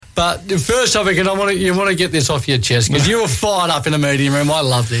But first topic, and you want to get this off your chest because you were fired up in the media room. I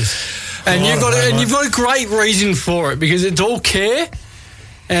love this, and you've got a great reason for it because it's all care,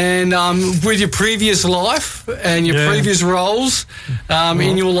 and with your previous life and your previous roles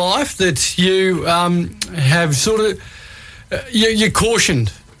in your life that you have sort of you're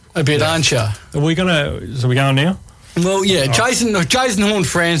cautioned a bit, aren't you? Are we going now? Well, yeah, Jason Horne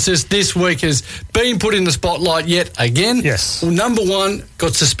Francis this week has been put in the spotlight yet again. Yes. Well, number one,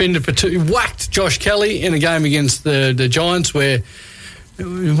 got suspended for 2, whacked Josh Kelly in a game against the Giants where,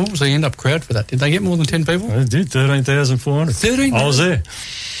 what was the end-up crowd for that? Did they get more than 10 people? They did, 13,400. 13,000? I was there.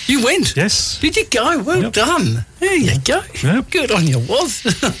 You went? Yes. Did you go? Well done. There you go. Yep. Good on you, was.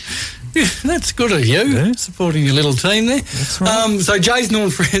 Yeah, that's good of you, supporting your little team there. That's right. So Jason Horne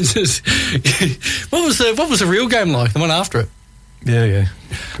Francis, what was the real game like? The one after it? Yeah.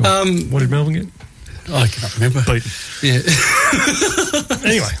 What did Melbourne get? I can't remember. Beaten. Yeah.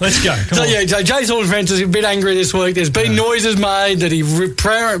 Anyway, let's go. Come on. So Jason Horne Francis is a bit angry this week. There's been noises made that he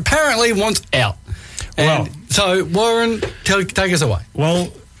apparently wants out. So Warren, take us away. Well,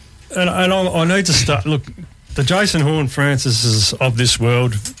 and I need to start. Look, the Jason Horne Francises of this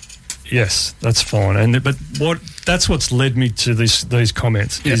world. Yes, that's fine, but that's what's led me to these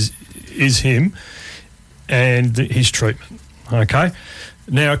comments is him and his treatment. Okay,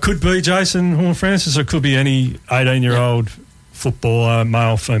 now it could be Jason Horne Francis, or it could be any 18-year-old footballer,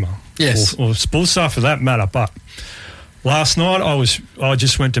 male, female, or sports star for that matter. But last night I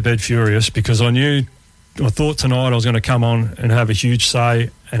just went to bed furious because I thought tonight I was going to come on and have a huge say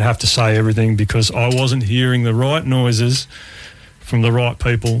and have to say everything because I wasn't hearing the right noises from the right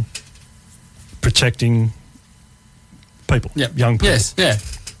people. Protecting people, young people. Yes, yeah,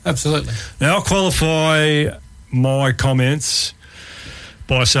 absolutely. Now, I'll qualify my comments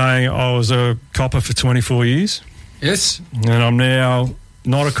by saying I was a copper for 24 years. Yes. And I'm now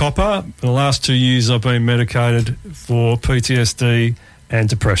not a copper. For the last 2 years, I've been medicated for PTSD and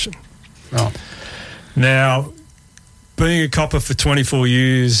depression. Right. Now, being a copper for 24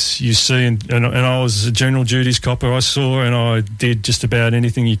 years, you see, and I was a general duties copper, I saw and I did just about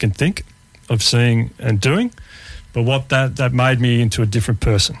anything you can think of seeing and doing, but what that made me into a different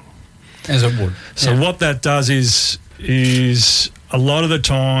person. As it would. So what that does is a lot of the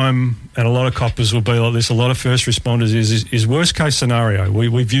time, and a lot of coppers will be like this, a lot of first responders is worst case scenario.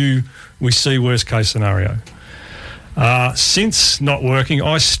 We see worst case scenario. Since not working,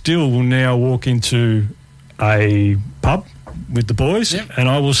 I still will now walk into a pub with the boys and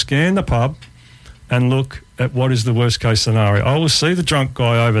I will scan the pub and look at what is the worst case scenario. I will see the drunk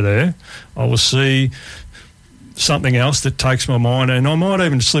guy over there. I will see something else that takes my mind, and I might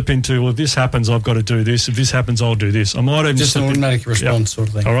even slip into, well, if this happens, I've got to do this. If this happens, I'll do this. I might even just an automatic response sort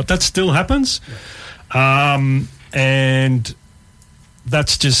of thing. All right, that still happens, and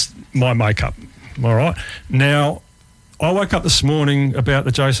that's just my makeup. All right. Now, I woke up this morning about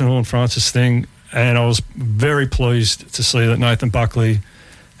the Jason Horne Francis thing, and I was very pleased to see that Nathan Buckley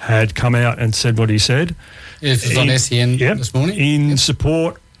had come out and said what he said. Yes, it was on SEN this morning. In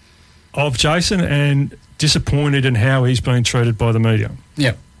support of Jason and disappointed in how he's been treated by the media.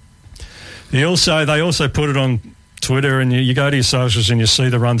 Yeah. They also put it on Twitter, and you go to your socials and you see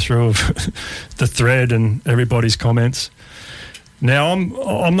the run-through of the thread and everybody's comments. Now,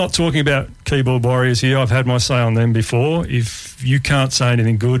 I'm not talking about keyboard warriors here. I've had my say on them before. If you can't say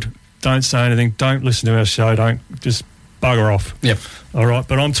anything good, don't say anything. Don't listen to our show. Don't just bugger off. Yep. All right,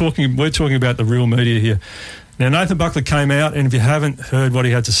 but we're talking about the real media here. Now, Nathan Buckley came out, and if you haven't heard what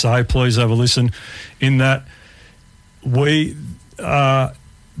he had to say, please have a listen. In that, the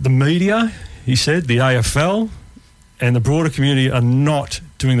media, he said, the AFL and the broader community are not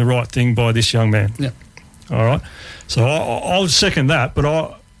doing the right thing by this young man. Yep. All right, so I'll second that,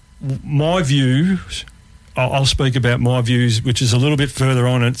 but my views, I'll speak about my views, which is a little bit further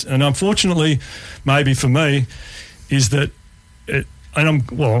on it, and unfortunately, maybe for me, is that,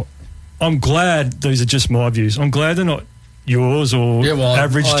 I'm glad these are just my views. I'm glad they're not yours or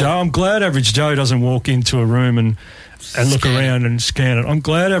Average Joe. I'm glad Average Joe doesn't walk into a room and look around and scan it. I'm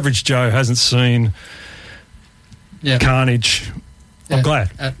glad Average Joe hasn't seen carnage. Yeah. I'm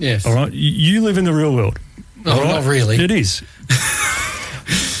glad. Yes. All right. You live in the real world. No, right? Not really. It is.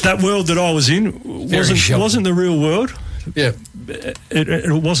 That world that I was in wasn't the real world. Yeah.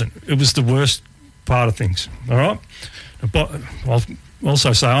 It wasn't. It was the worst part of things. All right. But I'll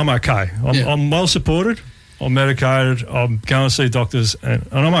also say I'm okay. I'm well supported. I'm medicated. I'm going to see doctors, and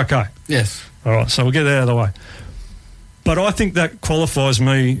I'm okay. Yes. All right. So we'll get that out of the way. But I think that qualifies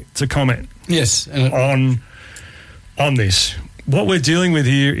me to comment. Yes. On this. What we're dealing with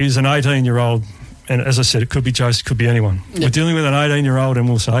here is an 18-year-old and as I said, it could be Jason, it could be anyone. Yep. We're dealing with an 18-year-old, and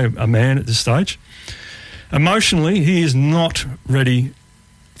we'll say a man at this stage. Emotionally, he is not ready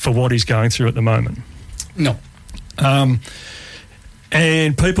for what he's going through at the moment. No.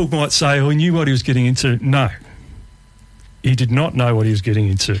 And people might say, oh, he knew what he was getting into. No. He did not know what he was getting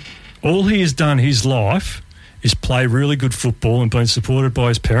into. All he has done his life is play really good football and been supported by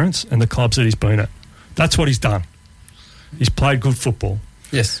his parents and the clubs that he's been at. That's what he's done. He's played good football.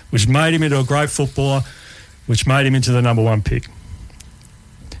 Yes. Which made him into a great footballer, which made him into the number one pick.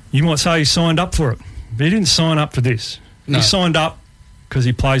 You might say he signed up for it, but he didn't sign up for this. No. He signed up because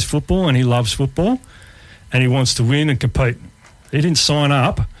he plays football and he loves football and he wants to win and compete. He didn't sign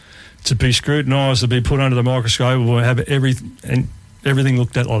up to be scrutinised, to be put under the microscope or have everything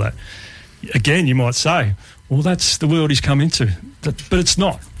looked at like that. Again, you might say, well, that's the world he's come into. But it's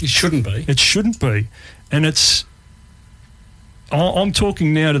not. It shouldn't be. It shouldn't be. And I'm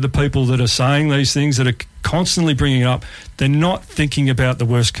talking now to the people that are saying these things, that are constantly bringing it up. They're not thinking about the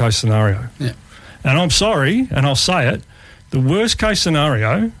worst case scenario. Yeah. And I'm sorry, and I'll say it, the worst case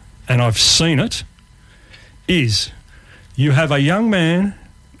scenario, and I've seen it, is you have a young man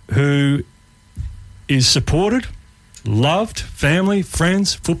who is supported, loved, family,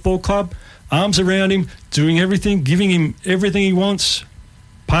 friends, football club, arms around him, doing everything, giving him everything he wants,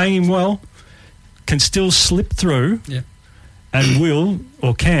 paying him well, can still slip through and will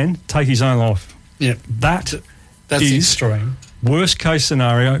or can take his own life. Yeah. That's is extreme. Worst case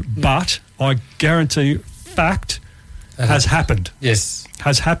scenario, but I guarantee you, fact has happened. Yes.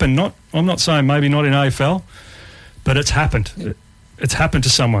 Has happened. I'm not saying maybe not in AFL, but it's happened. Yeah. It's happened to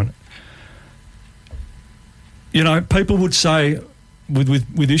someone. You know, people would say,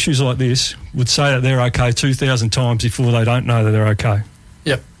 with issues like this, would say that they're okay 2,000 times before they don't know that they're okay.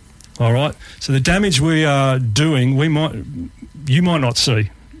 Yep. All right? So the damage we are doing, you might not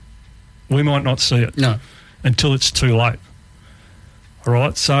see. We might not see it. No. Until it's too late. All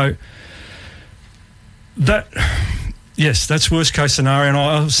right? So that's worst case scenario. And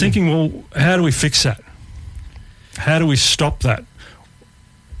I was thinking, well, how do we fix that? How do we stop that?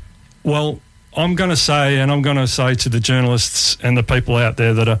 Well, I'm going to say to the journalists and the people out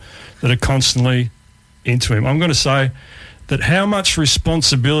there that are constantly into him, I'm going to say that how much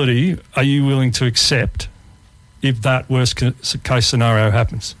responsibility are you willing to accept if that worst case scenario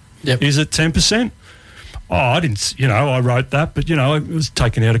happens? Yep. Is it 10%? Oh, I didn't, I wrote that, but, it was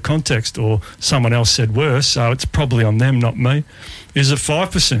taken out of context, or someone else said worse, so it's probably on them, not me. Is it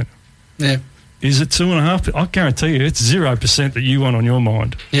 5%? Yeah. Is it 2.5%? I guarantee you it's 0% that you want on your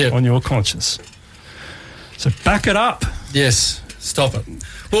mind, on your conscience. So back it up. Yes, stop it.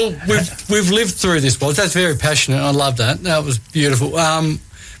 Well, we've lived through this, Bob. That's very passionate. I love that. That was beautiful. But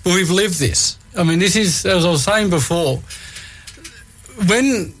we've lived this. I mean, this is, as I was saying before,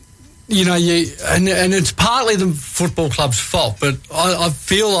 when, and it's partly the football club's fault, but I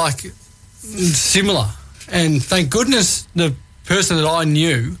feel like similar. And thank goodness the person that I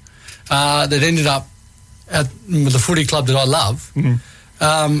knew that ended up at the footy club that I love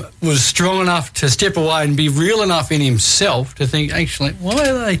was strong enough to step away and be real enough in himself to think, actually, why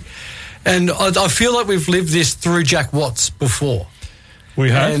are they? And I feel like we've lived this through Jack Watts before. We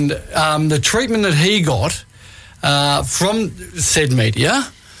have. And the treatment that he got from said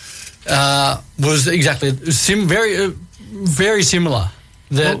media was exactly very similar.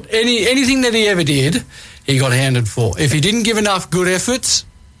 That anything that he ever did, he got handed for. If he didn't give enough good efforts,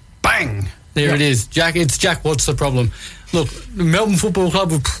 bang, there it is. It's Jack Watts the problem. Look, the Melbourne Football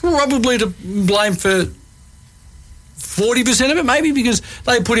Club were probably to blame for 40% of it, maybe, because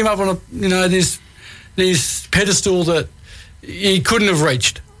they put him up on this pedestal that he couldn't have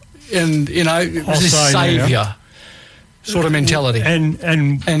reached, and this saviour sort of mentality, and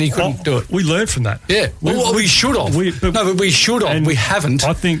he couldn't do it. We learned from that. Yeah, we should have. But we should have. We haven't.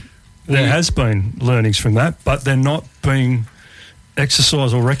 I think there has been learnings from that, but they're not being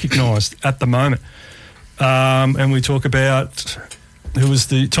exercised or recognised at the moment. And we talk about who was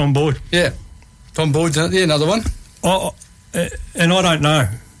the Tom Boyd. Yeah, Tom Boyd's another one. And I don't know,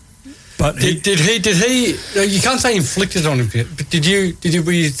 but did he? You can't say inflicted on him, but did you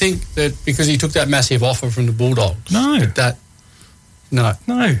think that because he took that massive offer from the Bulldogs? No,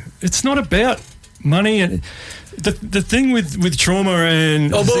 no, it's not about money. And the thing with trauma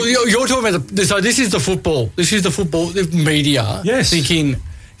and you're talking about this is the football. This is the football media. Yes, thinking,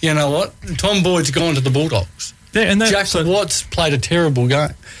 you know what, Tom Boyd's gone to the Bulldogs. Yeah, and Jack Watts played a terrible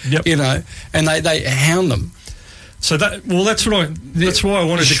game. Yep. And they hound them. So that's why I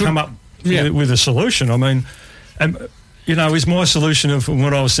wanted to come up with a solution. I mean, is my solution of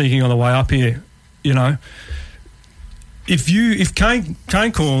what I was thinking on the way up here. If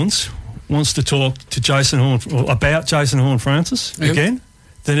Kane Corns wants to talk to Jason Horne or about Jason Horne Francis again,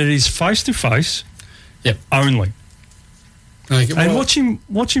 then it is face to face only. Okay, and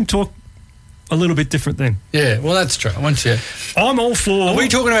watch him talk a little bit different then. Yeah, well, that's true. I'm all for... Are we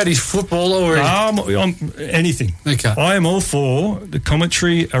talking about his football or... I'm anything. Okay. I am all for the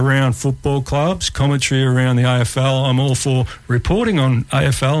commentary around football clubs, commentary around the AFL. I'm all for reporting on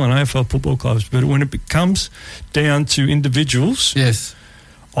AFL and AFL football clubs. But when it comes down to individuals, yes,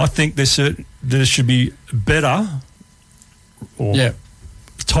 I think there should be better or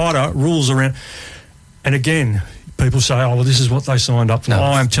tighter rules around... And again... People say, oh, well, this is what they signed up for. No,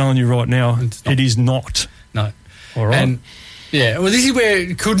 I'm telling you right now, it is not. No. All right? And, well, this is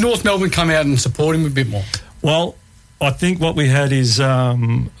where... Could North Melbourne come out and support him a bit more? Well, I think what we had is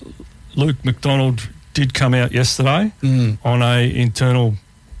Luke McDonald did come out yesterday on a internal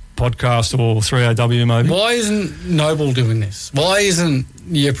podcast or 3AW maybe. Why isn't Noble doing this? Why isn't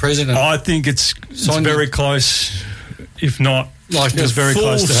your president... I think it's very close, if not... Like it's very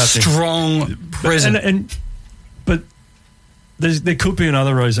close to happening. Strong president. But there could be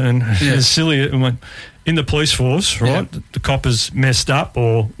another reason, and it's silly. In the police force, right, the coppers messed up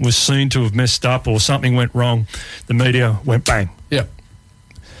or was seen to have messed up or something went wrong, the media went bang. Yeah.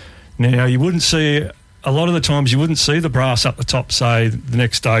 Now, you wouldn't see, a lot of the times you wouldn't see the brass up the top say, the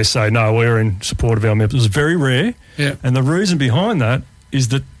next day say, no, we're in support of our members. It was very rare. Yeah. And the reason behind that is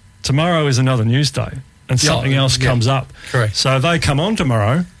that tomorrow is another news day and something else comes up. Correct. So if they come on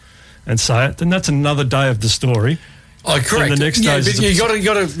tomorrow and say it, then that's another day of the story. Oh, correct. And the next day, but you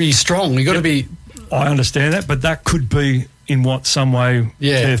got to be strong. You got to be. I understand that, but that could be in some way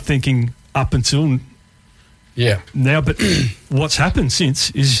they're thinking up until now. But what's happened since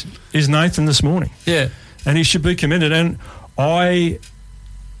is Nathan this morning. Yeah, and he should be commended. And I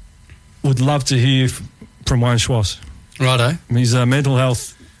would love to hear from Wayne Schwass. Righto. He's a mental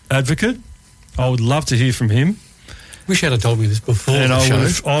health advocate. I would love to hear from him. Wish you'd have told me this before. And I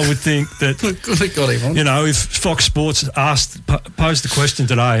would think that if Fox Sports posed the question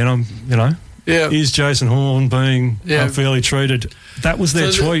today, and is Jason Horne being unfairly treated? That was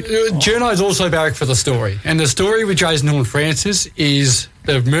their tweet. Journo's also barracked for the story, and the story with Jason Horne Francis is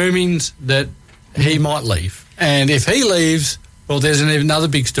the murmurings that he might leave, and if he leaves, well, there's another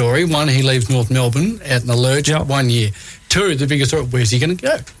big story. One, he leaves North Melbourne out in the lurch 1 year. Two, the biggest story, where's he going to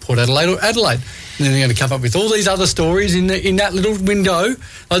go? Port Adelaide or Adelaide? And then they're going to come up with all these other stories in that little window.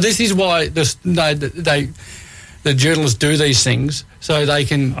 This is why the journalists do these things, so they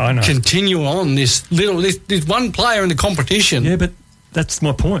can continue on this one player in the competition. Yeah, but that's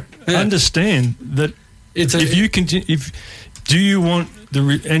my point. Yeah. Understand that do you want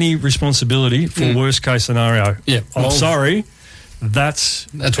any responsibility for worst case scenario? Yeah, I'm sorry. That's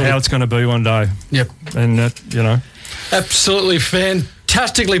how it's going to be one day. Yep, and absolutely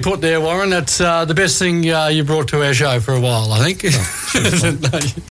fantastically put there, Warren. That's the best thing you brought to our show for a while, I think.